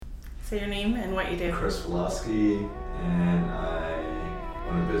Say your name and what you do. Chris Woloski, and I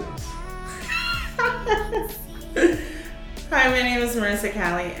own a business. Hi, my name is Marisa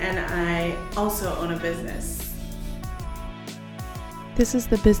and I also own a business. This is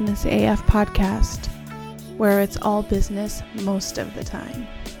the Business AF podcast, where it's all business most of the time.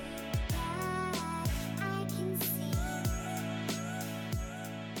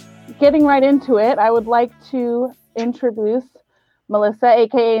 Getting right into it, I would like to introduce Melissa,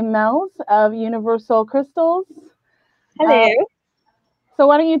 aka Mels of Universal Crystals. Hello. So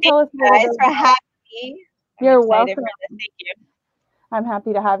why don't you tell us a little bit for having me. You're welcome. Thank you. I'm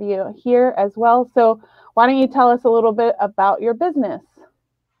happy to have you here as well. So why don't you tell us a little bit about your business?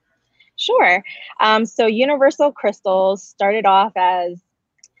 Sure. So Universal Crystals started off as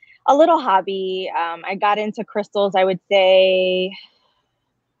a little hobby. I got into crystals, I would say,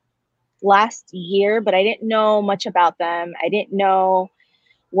 last year, but I didn't know much about them. I didn't know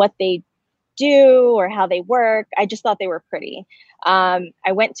what they do or how they work. I just thought they were pretty.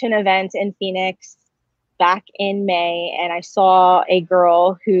 I went to an event in Phoenix back in May, and I saw a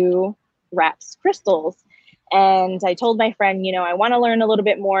girl who wraps crystals. And I told my friend, I want to learn a little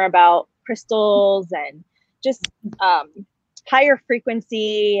bit more about crystals and just higher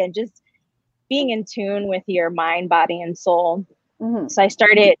frequency and just being in tune with your mind, body, and soul. Mm-hmm. So I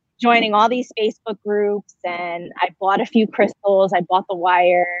started joining all these Facebook groups, and I bought a few crystals. I bought the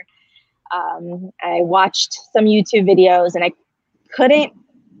wire. I watched some YouTube videos, and I couldn't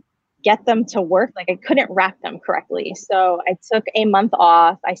get them to work. Like, I couldn't wrap them correctly. So I took a month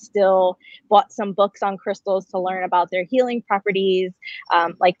off. I still bought some books on crystals to learn about their healing properties.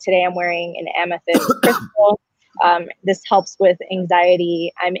 Like today I'm wearing an amethyst crystal. This helps with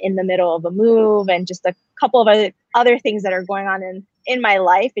anxiety. I'm in the middle of a move and just a couple of other things that are going on in my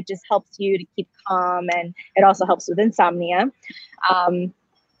life. It just helps you to keep calm, and it also helps with insomnia.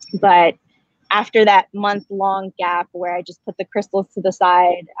 But after that month-long gap where I just put the crystals to the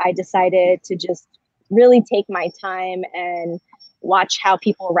side, I decided to just really take my time and watch how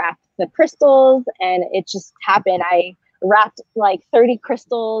people wrap the crystals. And it just happened. I wrapped like 30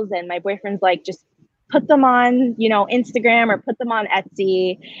 crystals, and my boyfriend's like, just put them on, Instagram or put them on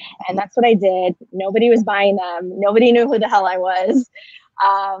Etsy. And that's what I did. Nobody was buying them. Nobody knew who the hell I was.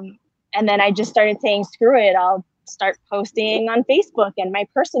 And then I just started saying, screw it. I'll start posting on Facebook and my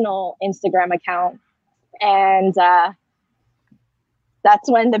personal Instagram account. And that's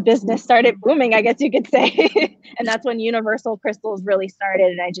when the business started booming, I guess you could say. And that's when Universal Crystals really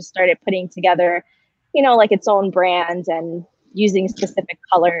started. And I just started putting together, like its own brand and using specific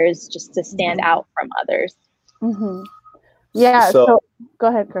colors just to stand out from others. Mm-hmm. Yeah. So go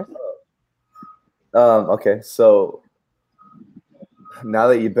ahead, Chris. Okay. So now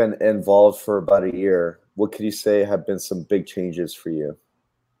that you've been involved for about a year, what could you say have been some big changes for you?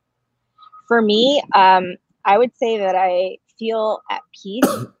 For me, I would say that I feel at peace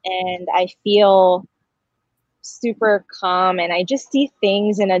and I feel super calm, and I just see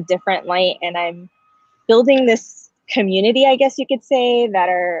things in a different light, and I'm building this community, I guess you could say, that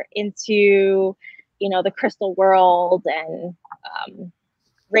are into, the crystal world and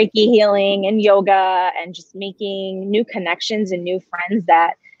Reiki healing and yoga, and just making new connections and new friends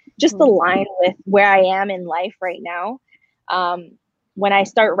that just align with where I am in life right now. When I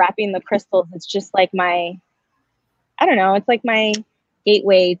start wrapping the crystals, it's just like it's like my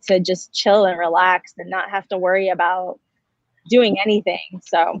gateway to just chill and relax and not have to worry about doing anything.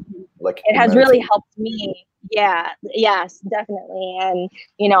 So it has really helped me. Yeah, yes, definitely. And,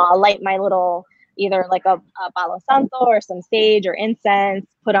 I'll light my little, either like a Palo Santo or some sage or incense,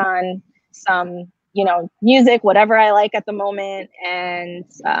 put on some, music, whatever I like at the moment, and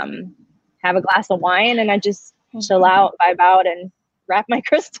have a glass of wine, and I just chill out, vibe out, and wrap my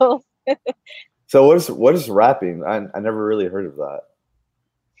crystals. So what is wrapping? I never really heard of that.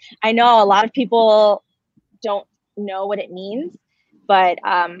 I know a lot of people don't know what it means, but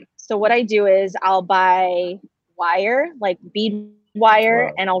so what I do is I'll buy wire, like bead wire,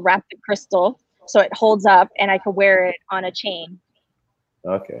 wow, and I'll wrap the crystal so it holds up and I can wear it on a chain.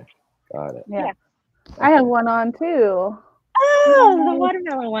 Okay, got it. Yeah. I have one on too. Oh, the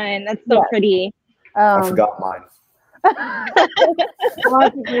watermelon one. That's so pretty. I forgot mine. I'll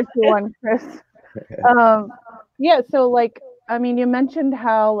have to get you one, Chris. Yeah, so you mentioned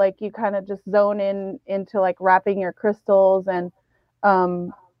how you kind of just zone into wrapping your crystals, and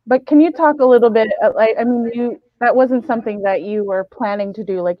but can you talk a little bit that wasn't something that you were planning to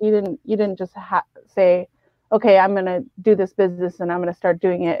do. You didn't just say, okay, I'm going to do this business and I'm going to start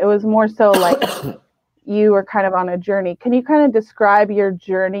doing it. It was more so you were kind of on a journey. Can you kind of describe your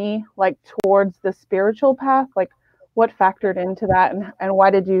journey towards the spiritual path? What factored into that, and why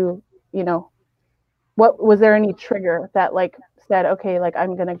did you you know, what was there any trigger that like said, okay, like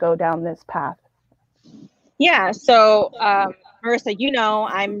I'm going to go down this path? Yeah. So, Marissa, you know,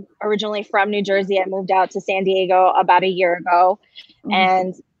 I'm originally from New Jersey. I moved out to San Diego about a year ago. Mhm.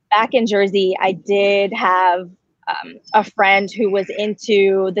 And back in Jersey, I did have a friend who was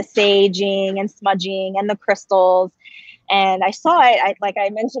into the saging and smudging and the crystals. And I saw it, like I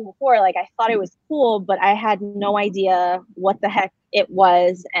mentioned before, like I thought it was cool, but I had no idea what the heck it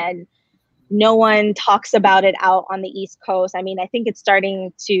was. And no one talks about it out on the East Coast. I mean, I think it's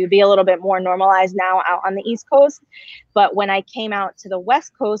starting to be a little bit more normalized now out on the East Coast. But when I came out to the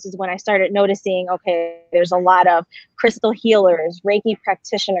West Coast is when I started noticing, okay, there's a lot of crystal healers, Reiki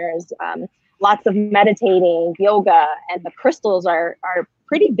practitioners, lots of meditating, yoga, and the crystals are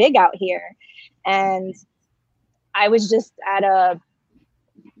pretty big out here. And I was just at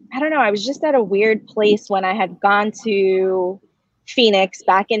I was just at a weird place when I had gone to Phoenix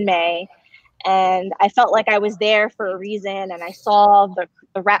back in May. And I felt like I was there for a reason, and I saw the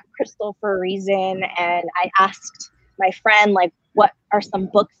rat crystal for a reason. And I asked my friend, like, what are some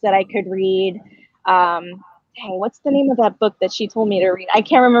books that I could read? What's the name of that book that she told me to read? I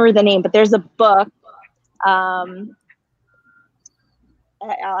can't remember the name, but there's a book. I'll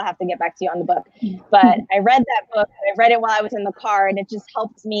have to get back to you on the book. But I read that book. I read it while I was in the car, and it just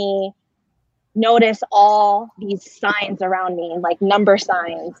helped me notice all these signs around me, like number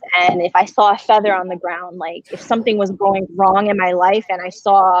signs. And if I saw a feather on the ground, like if something was going wrong in my life and I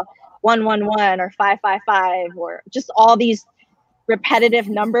saw 111 or 555 or just all these repetitive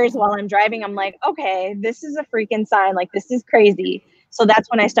numbers while I'm driving, I'm like, okay, this is a freaking sign. Like, this is crazy. So that's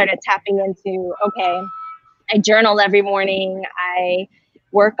when I started tapping into, okay, I journal every morning. I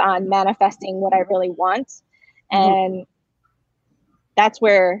work on manifesting what I really want. And that's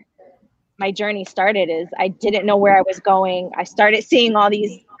where my journey started. Is I didn't know where I was going. I started seeing all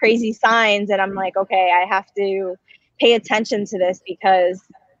these crazy signs and I'm like, okay, I have to pay attention to this because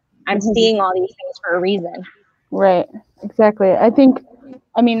I'm seeing all these things for a reason. Right. Exactly. I think,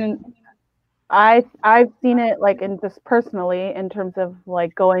 I mean, I've seen it like in just personally in terms of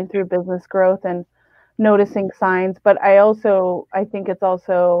like going through business growth and noticing signs, but I think it's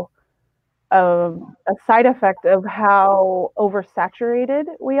also a side effect of how oversaturated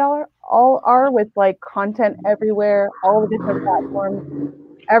we all are with like content everywhere, all the different platforms.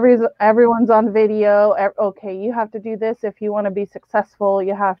 Everyone's on video. Okay, you have to do this if you want to be successful.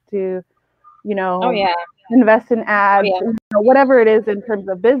 You have to, invest in ads, whatever it is in terms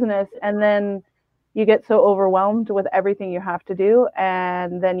of business, and then you get so overwhelmed with everything you have to do,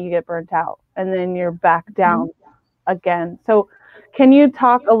 and then you get burnt out, and then you're back down again. So can you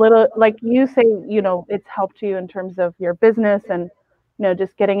talk a little, like you say, it's helped you in terms of your business and,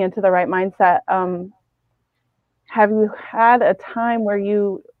 just getting into the right mindset. Have you had a time where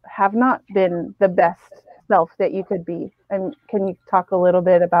you have not been the best self that you could be? And can you talk a little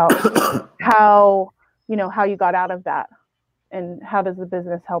bit about how you got out of that and how does the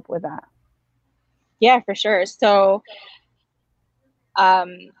business help with that? Yeah, for sure. So, I've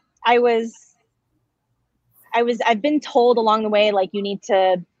been told along the way, like, you need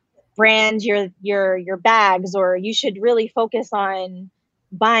to brand your bags, or you should really focus on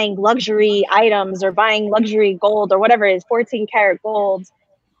buying luxury items or buying luxury gold or whatever it is, 14 karat gold.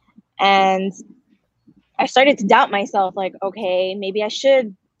 And I started to doubt myself, like, okay, maybe I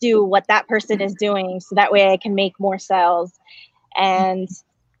should do what that person is doing so that way I can make more sales. And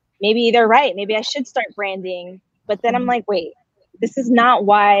maybe they're right. Maybe I should start branding. But then I'm like, wait, this is not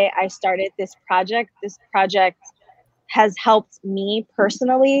why I started this project. This project has helped me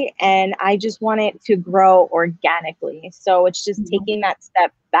personally, and I just want it to grow organically. So it's just taking that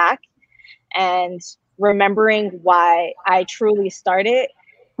step back and remembering why I truly started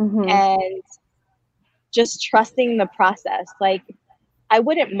and just trusting the process. Like, I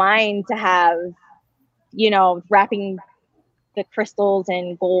wouldn't mind to have, wrapping the crystals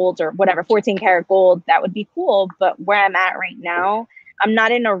and gold or whatever, 14 karat gold, that would be cool. But where I'm at right now, I'm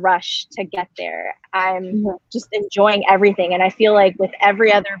not in a rush to get there. I'm just enjoying everything. And I feel like with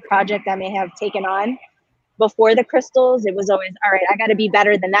every other project I may have taken on before the crystals, it was always, all right, I got to be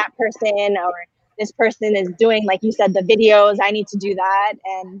better than that person, or this person is doing, like you said, the videos, I need to do that.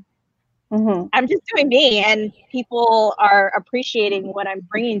 And I'm just doing me, and people are appreciating what I'm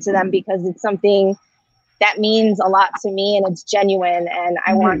bringing to them because it's something that means a lot to me and it's genuine, and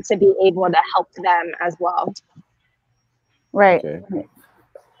I want to be able to help them as well. Right. Okay.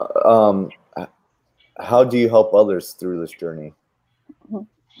 How do you help others through this journey?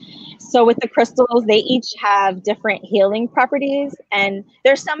 So with the crystals, they each have different healing properties, and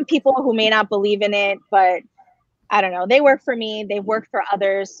there's some people who may not believe in it, but I don't know, they work for me, they work for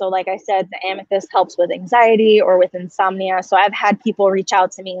others. So like I said, the amethyst helps with anxiety or with insomnia. So I've had people reach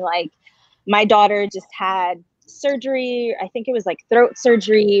out to me like, my daughter just had surgery, I think it was like throat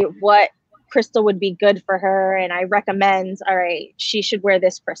surgery, what crystal would be good for her? And I recommend, all right, she should wear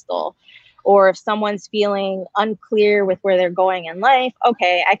this crystal. Or if someone's feeling unclear with where they're going in life,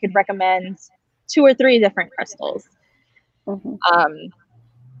 okay, I could recommend 2 or 3 different crystals.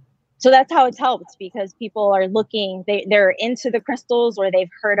 So that's how it's helped, because people are looking, they're into the crystals, or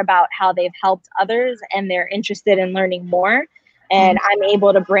they've heard about how they've helped others and they're interested in learning more. And I'm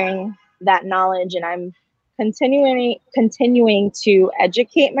able to bring that knowledge, and I'm continuing to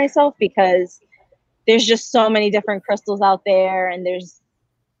educate myself, because there's just so many different crystals out there, and there's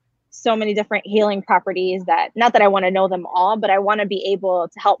so many different healing properties that, not that I want to know them all, but I want to be able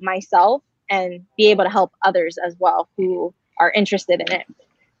to help myself and be able to help others as well who are interested in it.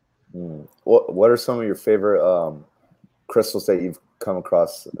 What are some of your favorite crystals that you've come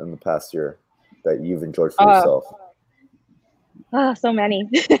across in the past year that you've enjoyed for yourself? So many.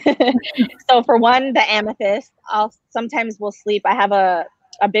 So for one, the amethyst, sometimes we'll sleep. I have a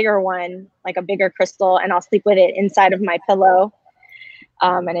bigger one, like a bigger crystal, and I'll sleep with it inside of my pillow.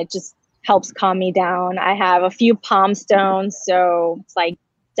 And it just helps calm me down. I have a few palm stones. So it's like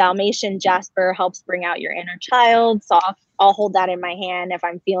Dalmatian jasper helps bring out your inner child. So I'll hold that in my hand if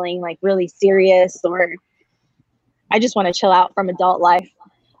I'm feeling like really serious, or I just want to chill out from adult life.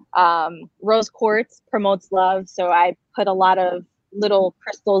 Rose quartz promotes love. So I put a lot of little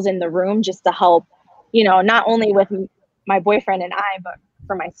crystals in the room just to help, not only with my boyfriend and I, but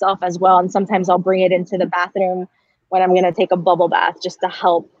for myself as well. And sometimes I'll bring it into the bathroom when I'm going to take a bubble bath, just to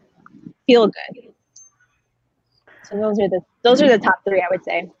help feel good. So those are the top 3, I would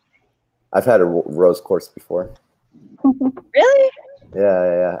say. I've had a rose quartz before. Really?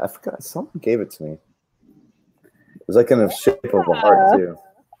 Yeah. I forgot. Someone gave it to me. It was like in the shape of a heart too.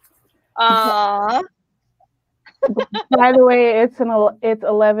 Aww. By the way, it's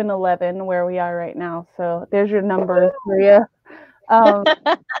 11:11 where we are right now. So there's your numbers, Maria. I'm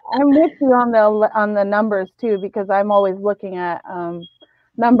with you on the numbers too, because I'm always looking at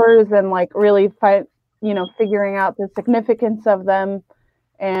numbers and like really figuring out the significance of them,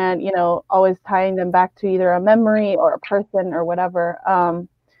 and always tying them back to either a memory or a person or whatever.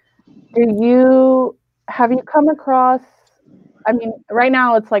 Have you come across, I mean, right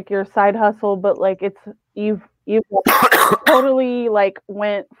now it's like your side hustle, but like you've totally like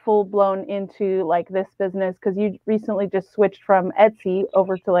went full blown into like this business, because you recently just switched from Etsy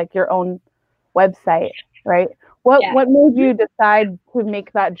over to like your own website, right? What made you decide to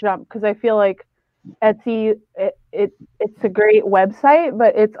make that jump? Because I feel like Etsy, it's a great website,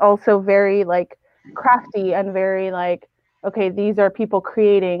 but it's also very like crafty and very like, okay, these are people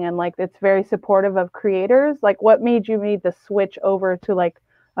creating, and like it's very supportive of creators. Like, what made you need the switch over to like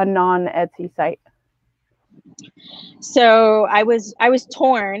a non-Etsy site? So I was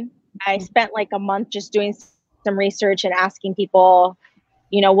torn. I spent like a month just doing some research and asking people,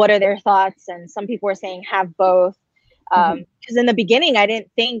 what are their thoughts? And some people were saying have both. Because in the beginning, I didn't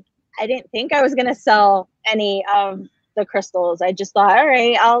think I was gonna sell any of the crystals. I just thought, all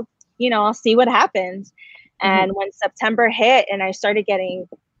right, I'll see what happens. And when September hit and I started getting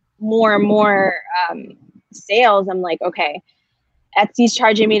more and more sales, I'm like, okay, Etsy's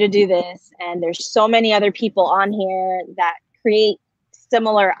charging me to do this, and there's so many other people on here that create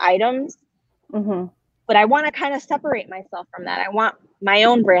similar items. But I want to kind of separate myself from that. I want my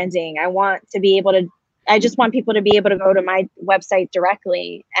own branding. I just want people to be able to go to my website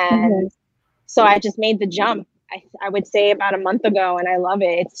directly. And so I just made the jump, I would say about a month ago, and I love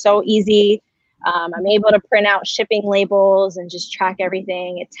it. It's so easy. I'm able to print out shipping labels and just track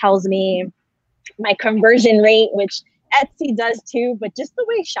everything. It tells me my conversion rate, which Etsy does too, but just the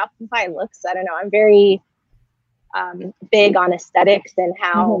way Shopify looks, I don't know. I'm very big on aesthetics and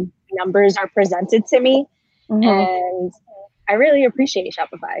how numbers are presented to me. And I really appreciate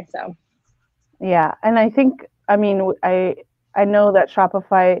Shopify. So yeah, and I think, I mean, I know that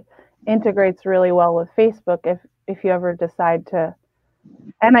Shopify integrates really well with Facebook if you ever decide to,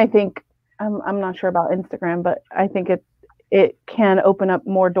 and I think I'm not sure about Instagram, but I think it can open up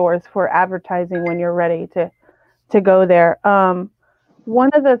more doors for advertising when you're ready to go there. One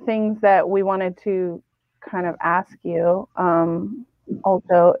of the things that we wanted to kind of ask you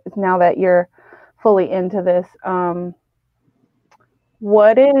also is, now that you're fully into this,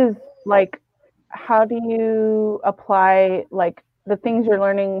 what is like, how do you apply like the things you're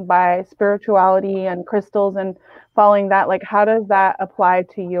learning by spirituality and crystals and following that? Like, how does that apply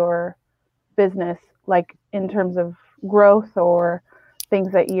to your business, like in terms of growth or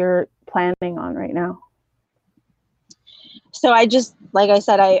things that you're planning on right now? So I just, like I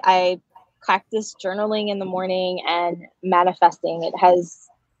said, I practice journaling in the morning and manifesting. It has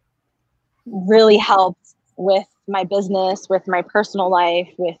really helped with my business, with my personal life,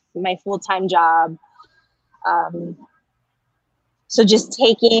 with my full-time job. So just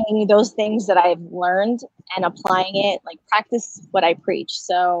taking those things that I've learned and applying it, like practice what I preach.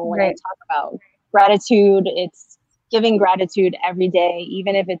 So when I talk about gratitude, it's giving gratitude every day,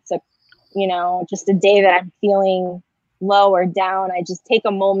 even if it's just a day that I'm feeling low or down. I just take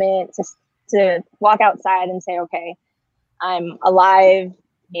a moment to walk outside and say, okay, I'm alive.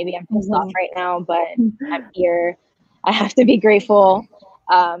 Maybe I'm pissed off right now, but I'm here. I have to be grateful.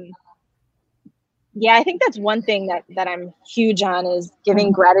 Yeah, I think that's one thing that I'm huge on is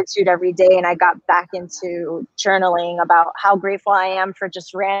giving gratitude every day. And I got back into journaling about how grateful I am for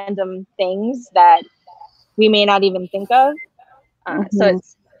just random things that we may not even think of. So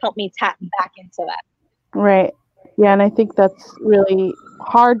it's helped me tap back into that. Right. Yeah, and I think that's really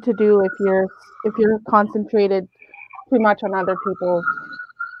hard to do if you're concentrated too much on other people's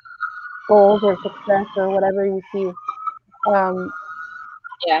goals or success or whatever you see.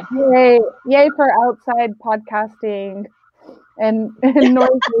 Yeah. Yay for outside podcasting and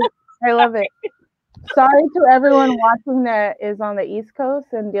noises. I love it. Sorry to everyone watching that is on the East Coast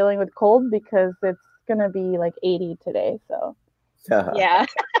and dealing with cold because it's gonna be like 80 today. So yeah.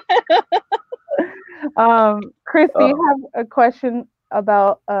 Chris, do you have a question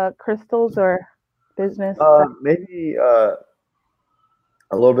about crystals or business? Maybe a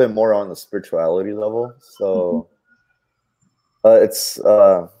little bit more on the spirituality level. So it's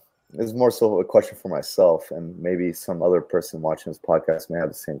more so a question for myself, and maybe some other person watching this podcast may have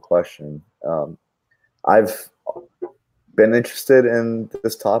the same question. I've been interested in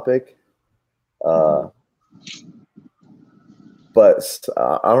this topic, but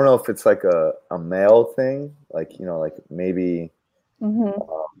I don't know if it's like a male thing, like maybe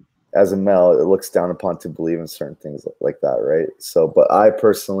as a male, it looks down upon to believe in certain things like that, right? So, but I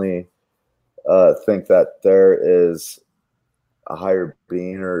personally think that there is a higher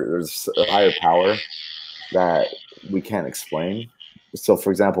being, or there's a higher power that we can't explain. So,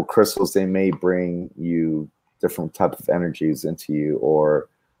 for example, crystals, they may bring you different type of energies into you, or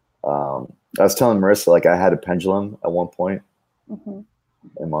I was telling Marisa, like I had a pendulum at one point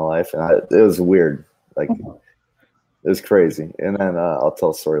in my life, and it was weird, like it was crazy. And then I'll tell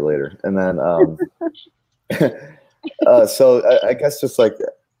a story later. And then so I guess just like,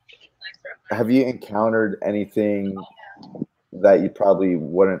 have you encountered anything that you probably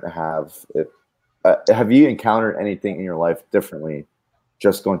wouldn't have have you encountered anything in your life differently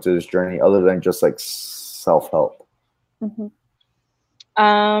just going through this journey, other than just like self-help?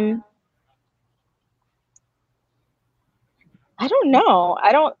 I don't know.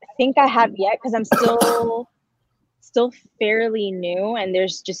 I don't think I have yet, because I'm still fairly new, and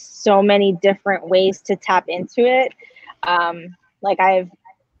there's just so many different ways to tap into it. Like I've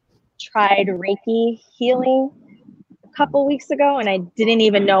tried Reiki healing a couple weeks ago, and I didn't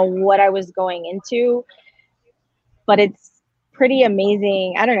even know what I was going into, but it's pretty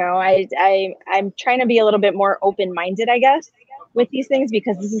amazing. I don't know. I'm trying to be a little bit more open-minded, I guess, with these things,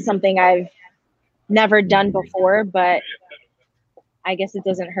 because this is something I've never done before, but I guess it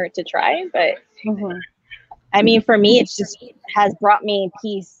doesn't hurt to try. But I mean, for me, it's just has brought me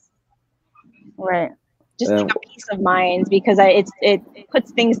peace. Right. Just like a peace of mind, because it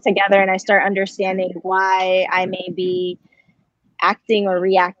puts things together, and I start understanding why I may be acting or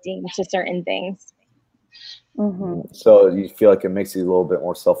reacting to certain things. So you feel like it makes you a little bit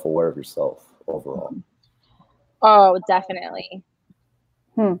more self-aware of yourself overall? Oh, definitely.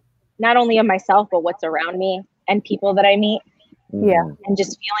 Not only of myself, but what's around me and people that I meet. Yeah. And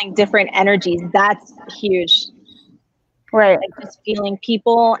just feeling different energies. That's huge. Right. Like just feeling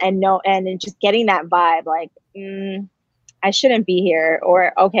people and just getting that vibe, like, I shouldn't be here,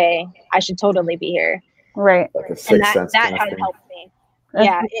 or okay, I should totally be here. Right. Like a sixth sense. That has helped me.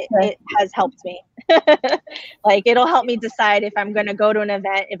 Yeah, it has helped me. Like it'll help me decide if I'm going to go to an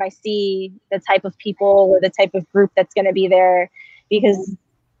event, if I see the type of people or the type of group that's going to be there, because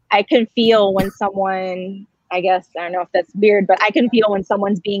I can feel when someone, I guess, I don't know if that's weird, but I can feel when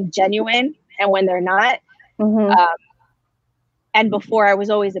someone's being genuine and when they're not. And before, I was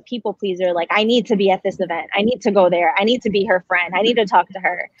always a people pleaser. Like, I need to be at this event. I need to go there. I need to be her friend. I need to talk to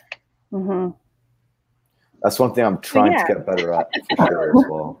her. That's one thing I'm trying to get better at, for sure, as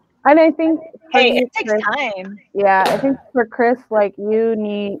well. And I think it takes time. Yeah, I think for Chris, like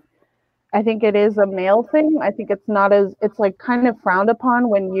I think it is a male thing. I think it's like kind of frowned upon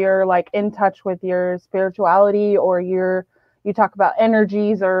when you're like in touch with your spirituality, or you talk about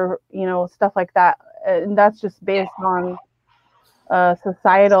energies, or stuff like that. And that's just based on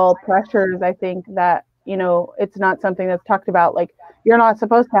societal pressures, I think that, you know, it's not something that's talked about. Like, you're not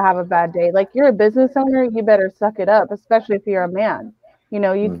supposed to have a bad day. Like, you're a business owner, you better suck it up, especially if you're a man. You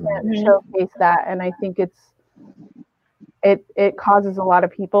know, you can't showcase that. And I think it causes a lot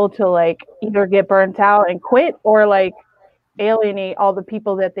of people to like either get burnt out and quit, or like alienate all the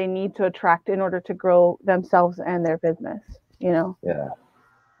people that they need to attract in order to grow themselves and their business, you know? Yeah.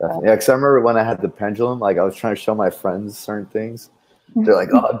 Definitely. Yeah, because I remember when I had the pendulum, like I was trying to show my friends certain things. They're like,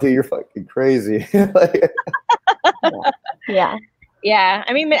 "Oh, dude, you're fucking crazy." Like, yeah.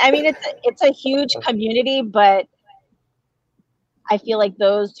 I mean, it's a huge community, but I feel like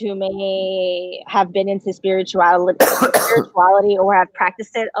those who may have been into spirituality or have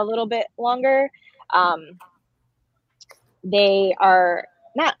practiced it a little bit longer, they are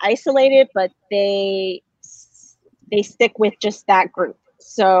not isolated, but they stick with just that group.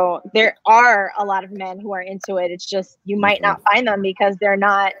 So there are a lot of men who are into it. It's just you might not find them because they're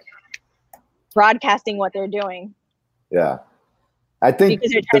not broadcasting what they're doing. Yeah. I think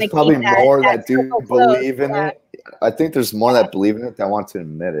there's probably more that do believe in it. I think there's more that believe in it that want to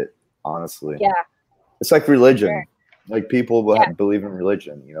admit it, honestly. Yeah. It's like religion. Sure. Like people will believe in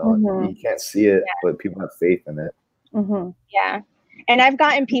religion, you know. You can't see it, but people have faith in it. Yeah. And I've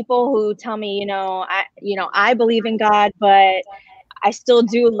gotten people who tell me, I believe in God, but I still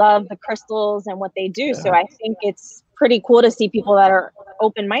do love the crystals and what they do. Yeah. So I think it's pretty cool to see people that are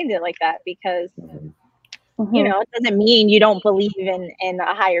open-minded like that, because you know, it doesn't mean you don't believe in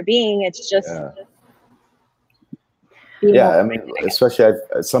a higher being. It's just I mean, especially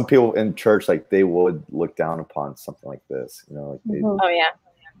some people in church, like they would look down upon something like this, you know, like they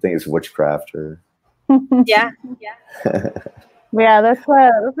think it's witchcraft or yeah, that's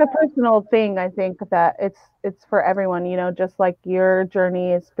a personal thing. I think that it's for everyone, you know, just like your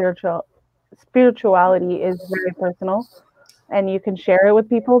journey is spirituality is very personal, and you can share it with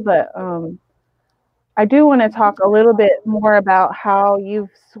people. But I do want to talk a little bit more about how you've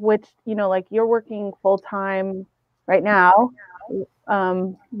switched, you know, like you're working full time right now,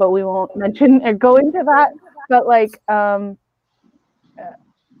 but we won't mention or go into that. But like, I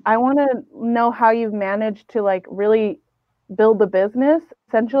want to know how you've managed to like really build the business.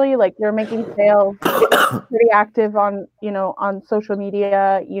 Essentially, like you're making sales, pretty active on, you know, on social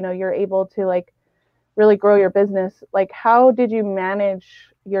media, you know, you're able to like really grow your business. Like, how did you manage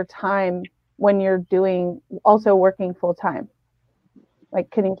your time when you're also working full time? Like,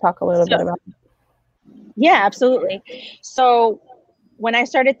 can you talk a little bit about that? Yeah, absolutely. So when I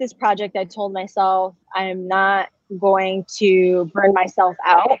started this project, I told myself I'm not going to burn myself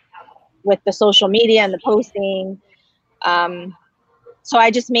out with the social media and the posting. So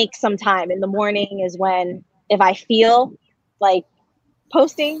I just make some time. In the morning is when, if I feel like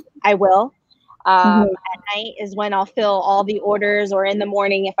posting, I will. At night is when I'll fill all the orders, or in the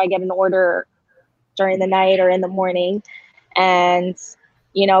morning if I get an order during the night or in the morning. And,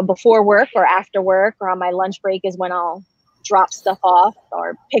 you know, before work or after work or on my lunch break is when I'll drop stuff off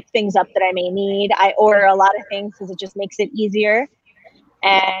or pick things up that I may need. I order a lot of things because it just makes it easier.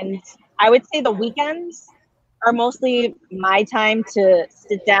 And I would say the weekends are mostly my time to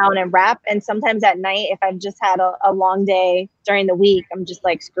sit down and wrap. And sometimes at night, if I've just had a long day during the week, I'm just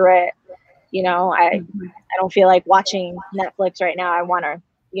like, screw it. You know, I don't feel like watching Netflix right now. I want to,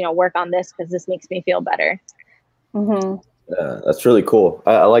 you know, work on this because this makes me feel better. Yeah, that's really cool.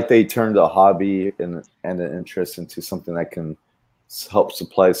 I like that you turned a hobby and an interest into something that can help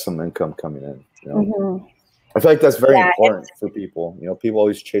supply some income coming in. You know, I feel like that's very important for people. You know, people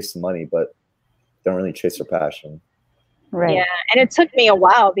always chase the money, but don't really chase their passion. Right. Yeah, and it took me a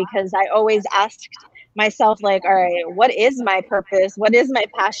while because I always asked myself, like, all right, what is my purpose? What is my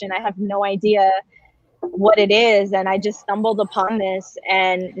passion? I have no idea what it is, and I just stumbled upon this,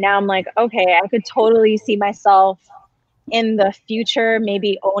 and now I'm like, okay, I could totally see myself in the future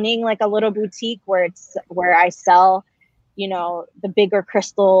maybe owning like a little boutique where I sell, you know, the bigger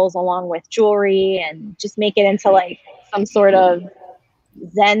crystals along with jewelry, and just make it into like some sort of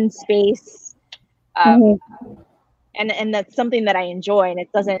Zen space. And that's something that I enjoy, and it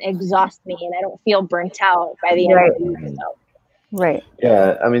doesn't exhaust me, and I don't feel burnt out by the end of the week. So. Right.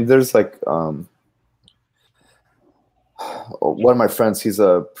 Yeah, I mean, there's like one of my friends, he's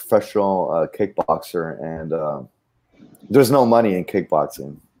a professional kickboxer, and there's no money in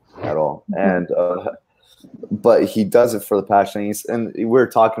kickboxing at all. And but he does it for the passion. And we were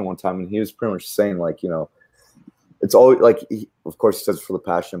talking one time, and he was pretty much saying, like, you know, it's always like, of course he does it for the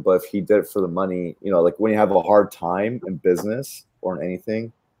passion, but if he did it for the money, you know, like when you have a hard time in business or in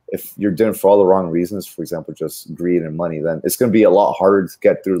anything, if you're doing it for all the wrong reasons, for example, just greed and money, then it's going to be a lot harder to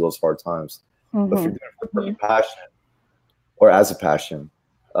get through those hard times. But if you're doing it for passion, or as a passion.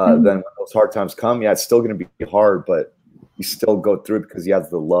 Then when those hard times come, yeah, it's still going to be hard, but you still go through it because you have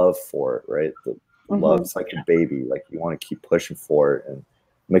the love for it, right? The love's like a baby. Like you want to keep pushing for it, and it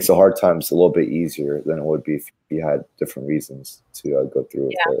makes the hard times a little bit easier than it would be if you had different reasons to go through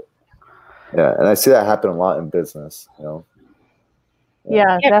with it. Yeah, and I see that happen a lot in business, you know.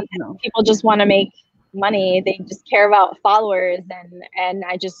 Yeah, definitely. People just want to make money. They just care about followers, and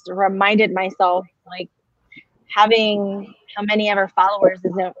I just reminded myself, like, having how many ever followers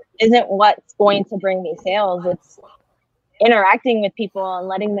isn't what's going to bring me sales. It's interacting with people and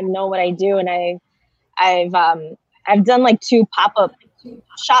letting them know what I do. And I've done like 2 pop-up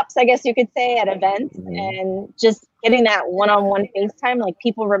shops, I guess you could say, at events, and just getting that one-on-one FaceTime. Like,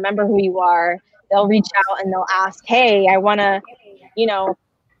 people remember who you are. They'll reach out and they'll ask, hey, I want to, you know,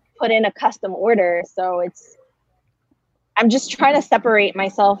 put in a custom order. So I'm just trying to separate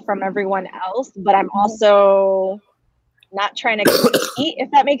myself from everyone else, but I'm also not trying to compete, if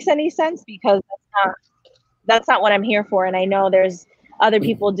that makes any sense, because that's not what I'm here for. And I know there's other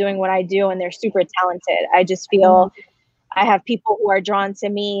people doing what I do, and they're super talented. I just feel I have people who are drawn to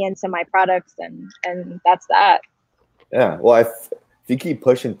me and to my products, and that's that. Yeah. Well, if you keep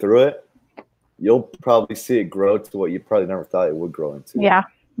pushing through it, you'll probably see it grow to what you probably never thought it would grow into. Yeah.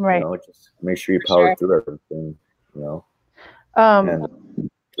 Right. You know, just make sure you power through everything, you know. I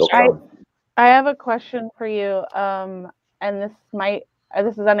have a question for you. And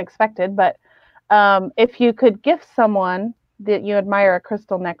this is unexpected, but if you could gift someone that you admire a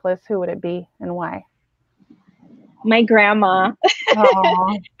crystal necklace, who would it be and why? My grandma.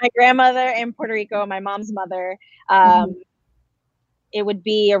 My grandmother in Puerto Rico, my mom's mother. It would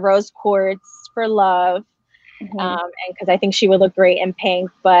be a rose quartz for love, and because I think she would look great in pink.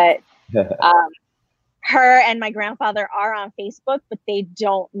 But her and my grandfather are on Facebook, but they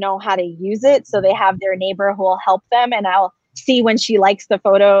don't know how to use it. So they have their neighbor who will help them, and I'll see when she likes the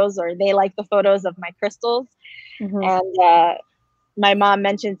photos or they like the photos of my crystals. And my mom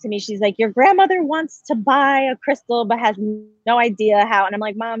mentioned to me, she's like, your grandmother wants to buy a crystal but has no idea how. And I'm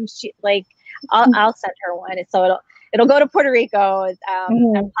like, Mom, I'll send her one. So it'll go to Puerto Rico. I'm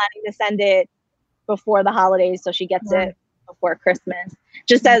planning to send it before the holidays, so she gets it before Christmas,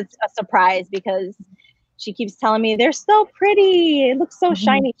 just as a surprise, because she keeps telling me they're so pretty. It looks so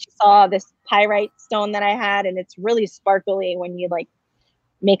shiny. She saw this pyrite stone that I had, and it's really sparkly when you like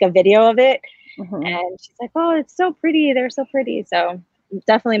make a video of it. And she's like, oh, it's so pretty. They're so pretty. So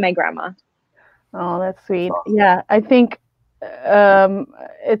definitely my grandma. Oh, that's sweet. Yeah, I think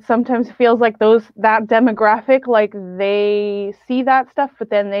it sometimes feels like that demographic, like they see that stuff, but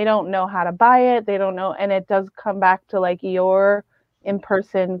then they don't know how to buy it. They don't know. And it does come back to like your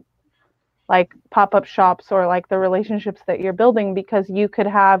in-person, like pop-up shops, or like the relationships that you're building, because you could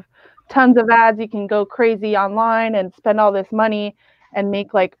have tons of ads. You can go crazy online and spend all this money and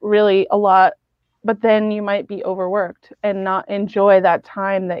make like really a lot, but then you might be overworked and not enjoy that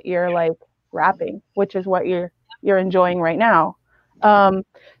time that you're like wrapping, which is what you're enjoying right now.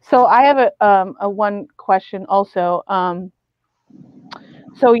 So I have a one question also.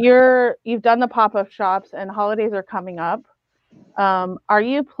 So you've done the pop-up shops and holidays are coming up. Are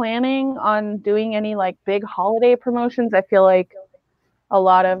you planning on doing any like big holiday promotions? I feel like a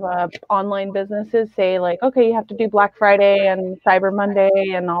lot of online businesses say like, okay, you have to do Black Friday and Cyber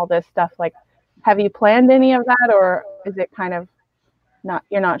Monday and all this stuff. Like, have you planned any of that, or is it kind of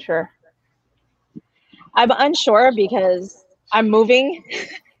you're not sure? I'm unsure because I'm moving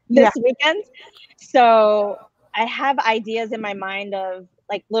this weekend. So I have ideas in my mind of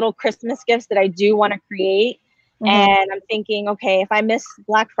like little Christmas gifts that I do want to create. And I'm thinking, okay, if I miss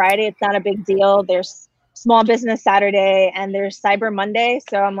Black Friday, it's not a big deal. There's Small Business Saturday and there's Cyber Monday.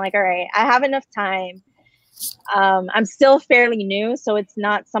 So I'm like, all right, I have enough time. I'm still fairly new, so it's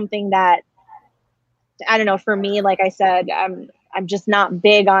not something that, I don't know, for me, like I said, I'm just not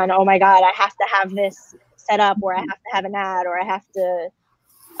big on, oh my God, I have to have this set up, or I have to have an ad, or I have to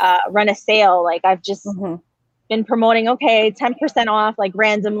run a sale. Like I've just been promoting, okay, 10% off, like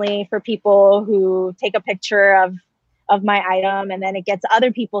randomly for people who take a picture of my item, and then it gets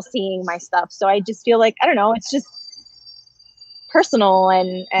other people seeing my stuff. So I just feel like, I don't know, it's just personal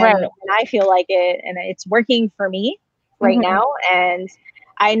and I feel like it, and it's working for me right now. And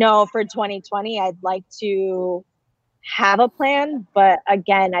I know for 2020, I'd like to have a plan, but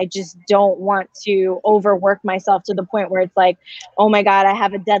again, I just don't want to overwork myself to the point where it's like, oh my God, I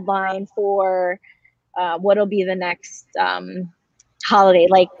have a deadline for what'll be the next holiday,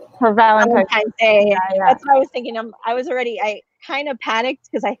 like for Valentine's Day. Yeah. That's what I was thinking. I kind of panicked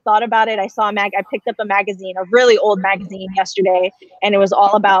because I thought about it. I saw I picked up a magazine, a really old magazine yesterday, and it was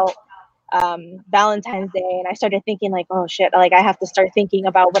all about Valentine's Day, and I started thinking like, oh shit, like I have to start thinking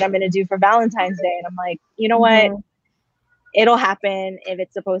about what I'm going to do for Valentine's Day. And I'm like, you know what? It'll happen if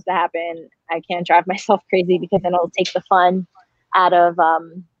it's supposed to happen. I can't drive myself crazy because then it'll take the fun out of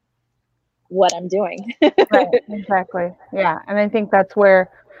what I'm doing. Right, exactly. Yeah. And I think that's where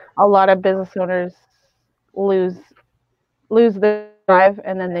a lot of business owners lose the drive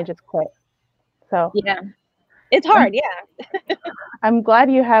and then they just quit. So yeah, it's hard. Yeah. I'm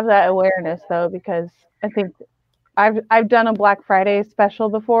glad you have that awareness though, because I think I've done a Black Friday special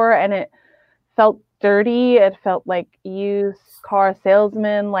before and it felt dirty. It felt like used car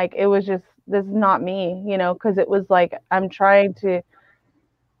salesman. Like it was just, this is not me, you know, because it was like I'm trying to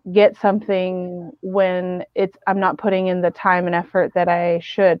get something when I'm not putting in the time and effort that I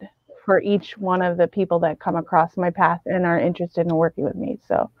should for each one of the people that come across my path and are interested in working with me.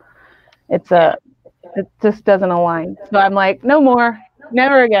 So it just doesn't align. So I'm like, no more,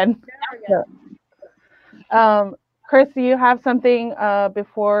 never again. So, Chris, do you have something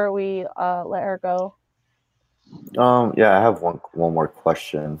before we let her go? Yeah, I have one more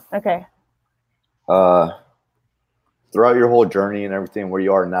question. Okay. Throughout your whole journey and everything where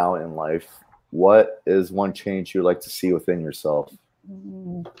you are now in life, what is one change you'd like to see within yourself?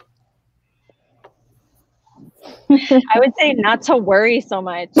 I would say not to worry so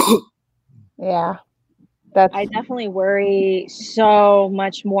much. Yeah. I definitely worry so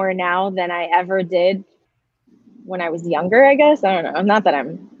much more now than I ever did when I was younger, I guess. I don't know. Not that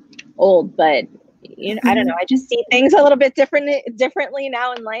I'm old, but you know, I don't know. I just see things a little bit differently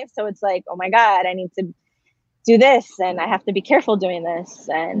now in life. So it's like, oh my God, I need to do this and I have to be careful doing this.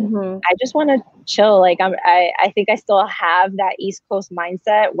 And I just want to chill. Like I think I still have that East Coast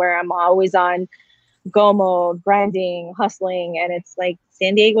mindset where I'm always on go mode, grinding, hustling. And it's like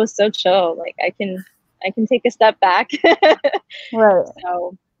San Diego is so chill. Like I can take a step back. Right.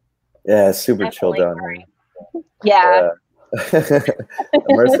 So yeah, super chill down here. Yeah.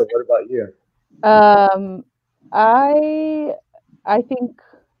 Marisa, what about you? I think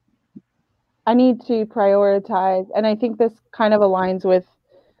I need to prioritize, and I think this kind of aligns with,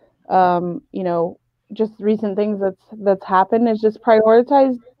 you know, just recent things that's happened, is just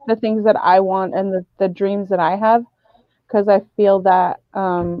prioritize the things that I want and the dreams that I have, because I feel that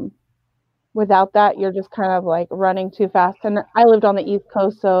without that, you're just kind of like running too fast. And I lived on the East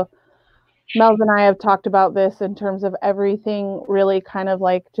Coast, so Mels and I have talked about this in terms of everything really kind of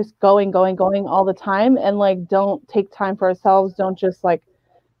like just going all the time, and like don't take time for ourselves, don't just like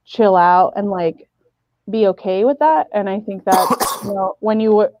chill out and like be okay with that. And I think that, you know, when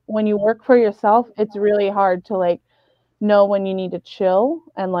you work for yourself, it's really hard to like know when you need to chill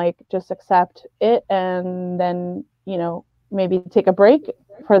and like just accept it, and then, you know, maybe take a break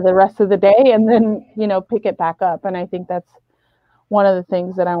for the rest of the day and then, you know, pick it back up. And I think that's one of the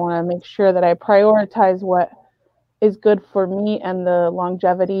things that I want to make sure that I prioritize what is good for me and the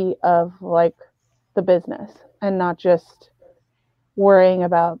longevity of like the business, and not just worrying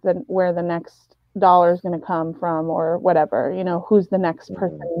about where the next dollar is going to come from or whatever, you know, who's the next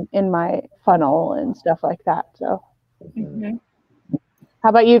person in my funnel and stuff like that. So how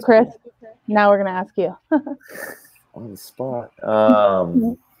about you, Chris? Now we're going to ask you. On the spot.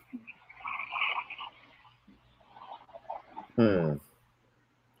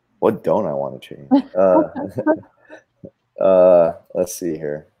 What don't I want to change? Let's see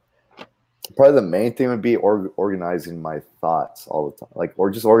here. Probably the main thing would be organizing my thoughts all the time, like, or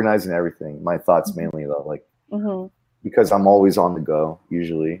just organizing everything. My thoughts mainly, though, like because I'm always on the go.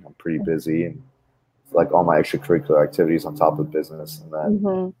 Usually, I'm pretty busy, and like all my extracurricular activities on top of business and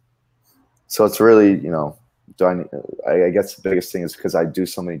that. So it's really, you know, I guess the biggest thing is because I do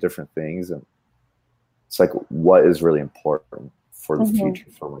so many different things, and it's like what is really important for the future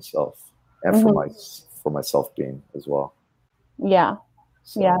for myself and for my self-being as well. Yeah.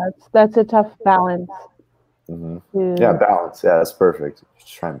 So. Yeah, that's a tough balance. Yeah, balance. Yeah, that's perfect.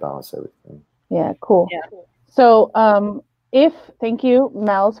 Just try and balance everything. Yeah, cool. Yeah. So, thank you,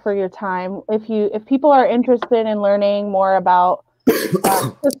 Mels, for your time. If people are interested in learning more about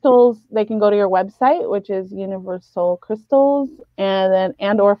crystals, they can go to your website, which is Universal Crystals,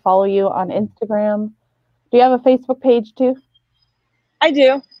 and or follow you on Instagram. Do you have a Facebook page too? I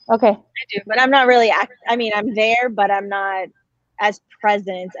do. Okay. I do, but I'm not really I mean, I'm there, but I'm not as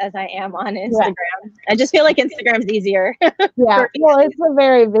present as I am on Instagram. Yeah. I just feel like Instagram's easier. Yeah, well, it's a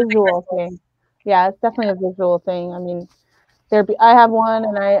very visual thing. Yeah, it's definitely a visual thing. I mean, I have one,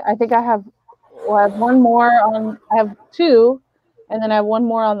 and I think I have one more on. I have two, and then I have one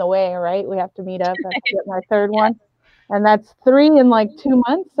more on the way. Right, we have to meet up and get my third one, and that's 3 in like 2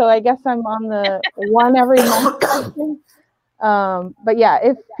 months. So I guess I'm on the one every month. But yeah,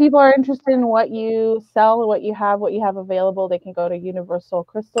 if people are interested in what you sell, what you have available, they can go to Universal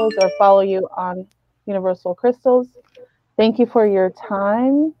Crystals or follow you on Universal Crystals. Thank you for your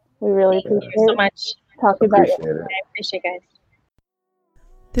time. We really appreciate you so much. talking about it. I appreciate it, guys.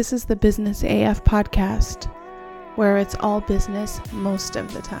 This is the Business AF podcast, where it's all business most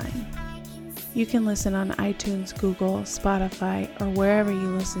of the time. You can listen on iTunes, Google, Spotify, or wherever you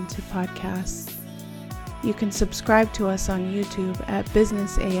listen to podcasts. You can subscribe to us on YouTube at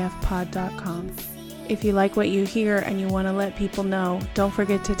businessafpod.com. If you like what you hear and you want to let people know, don't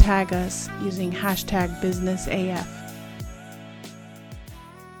forget to tag us using #BusinessAF.